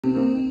Aware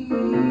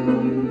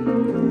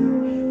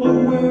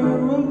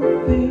of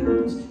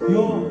things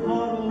your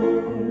heart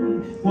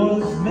alone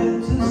was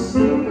meant to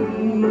see.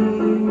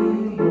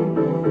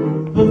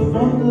 The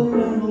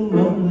fundamental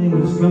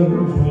loneliness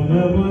goes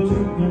whenever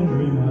two can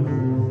dream a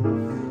dream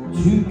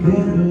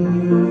together.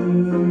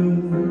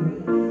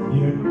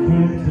 You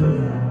can't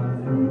deny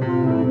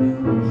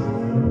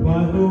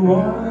by the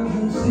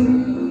rising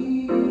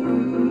sea.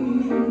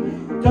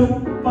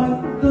 Don't fight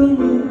the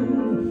moon,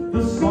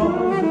 the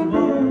stars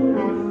above,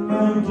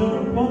 and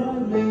don't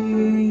fight me.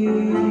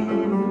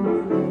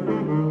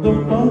 The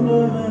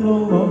fundamental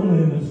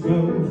loneliness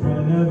goes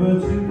whenever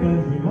two can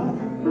dream a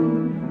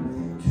dream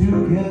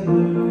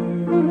together.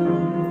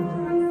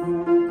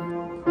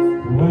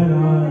 When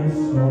I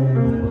saw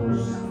you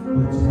first, the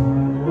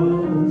time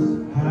was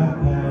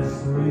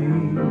 3:30.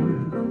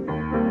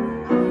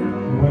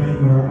 When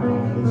your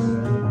eyes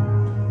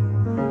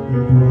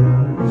met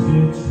mine, it was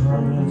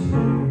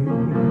eternity.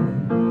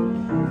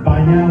 By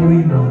now we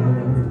know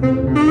the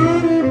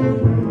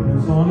rain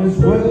is on its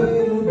way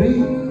to be.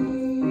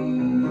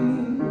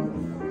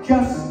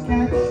 Just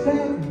catch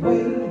that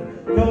wave,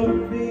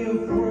 don't be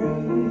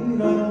afraid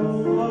of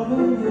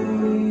loving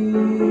me.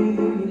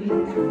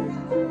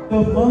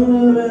 The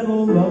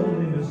fundamental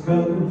loneliness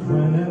goes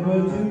whenever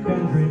two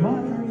can dream a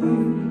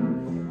dream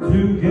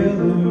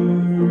together.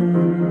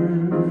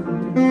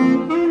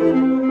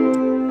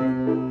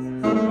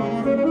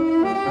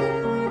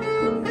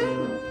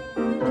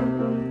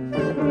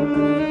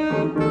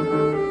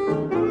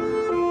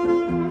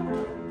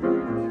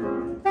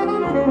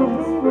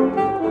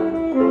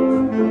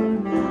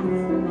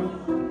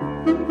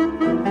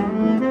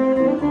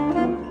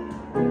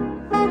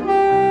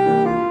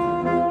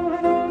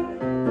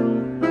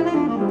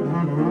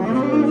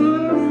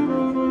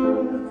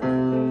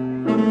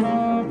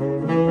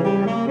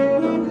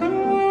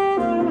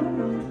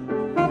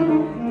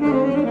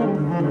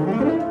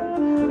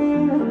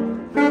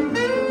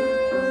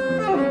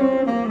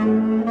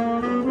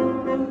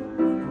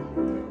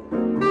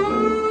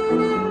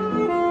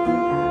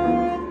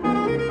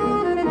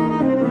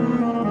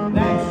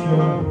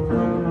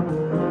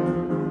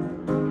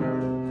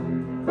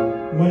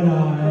 When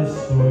I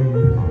saw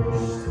you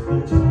first, the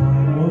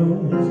time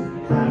was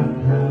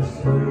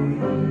 3:30.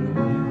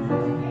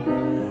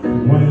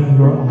 When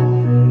your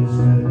eyes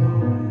met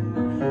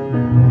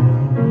mine,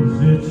 it was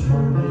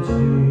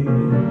eternity.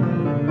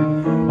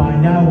 By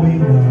now we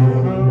know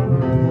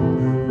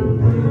the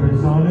wave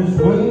is on its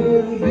way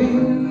to be.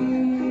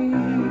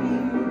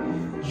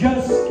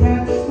 Just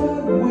catch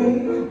that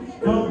wave,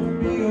 don't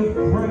be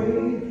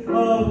afraid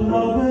of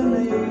loving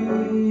me.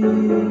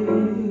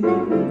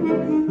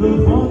 The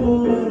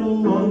fundamental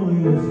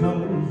loneliness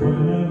goes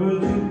whenever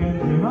two can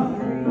dream a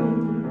dream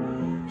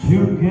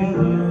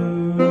together,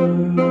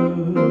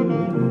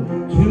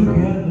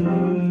 together,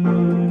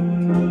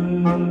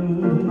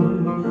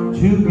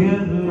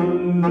 together,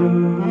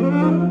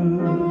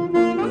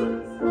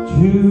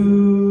 together.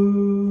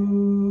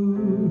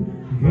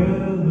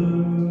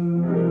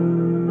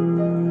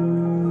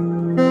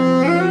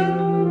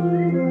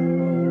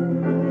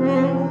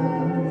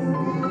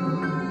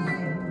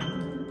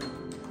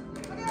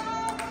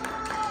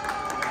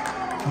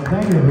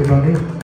 Thank you, everybody.